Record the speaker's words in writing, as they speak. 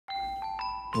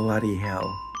Bloody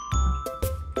hell.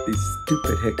 These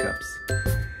stupid hiccups.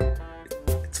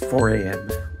 It's 4 a.m.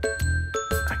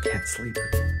 I can't sleep.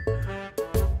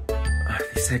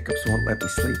 These hiccups won't let me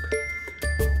sleep.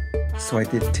 So I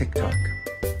did TikTok.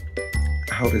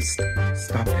 How to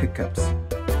stop hiccups.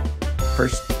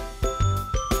 First,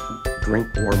 drink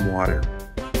warm water.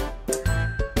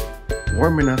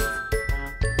 Warm enough,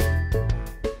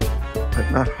 but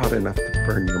not hot enough to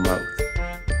burn your mouth.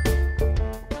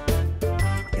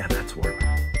 Yeah, that's warm.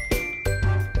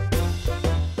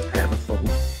 I have a phone.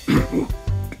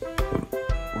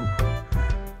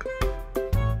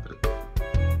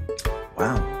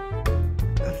 Wow,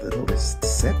 the littlest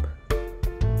sip.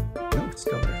 No, it's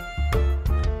still there.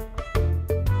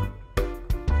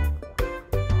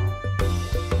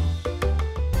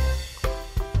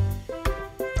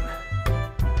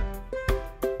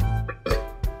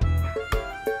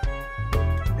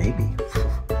 Maybe.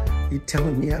 You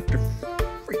telling me after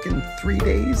freaking 3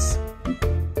 days?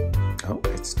 Oh,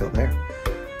 it's still there.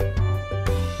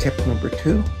 Tip number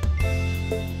 2,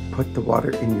 put the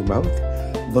water in your mouth,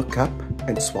 look up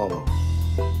and swallow.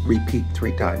 Repeat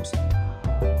 3 times.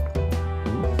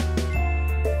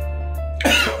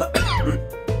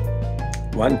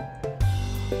 1,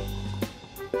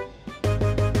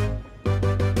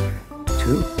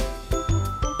 2,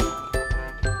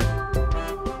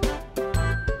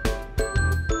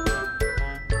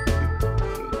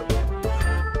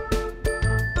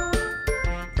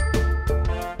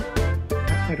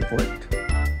 'That might have worked.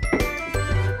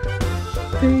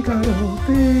 Figaro.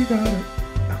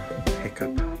 Oh,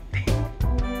 hiccup.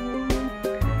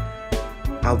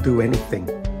 I'll do anything.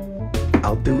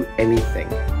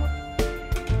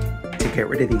 To get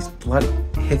rid of these blood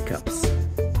hiccups.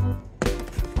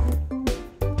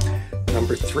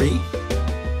 Number 3,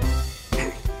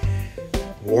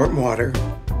 warm water.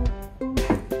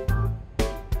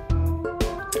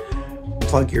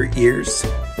 Plug your ears.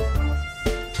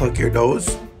 Plug your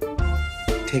nose.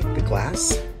 Take the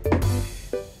glass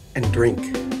and drink.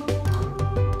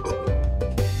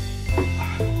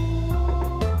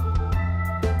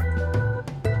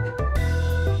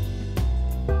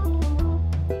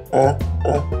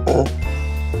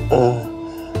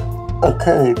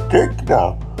 Okay, drink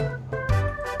now.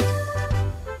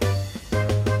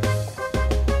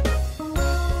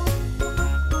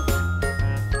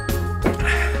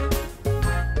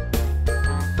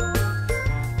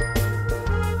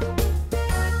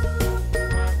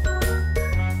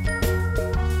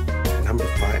 Number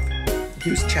 5,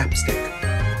 use chapstick.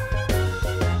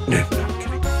 No, I'm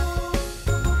kidding.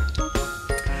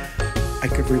 I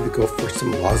could really go for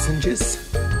some lozenges.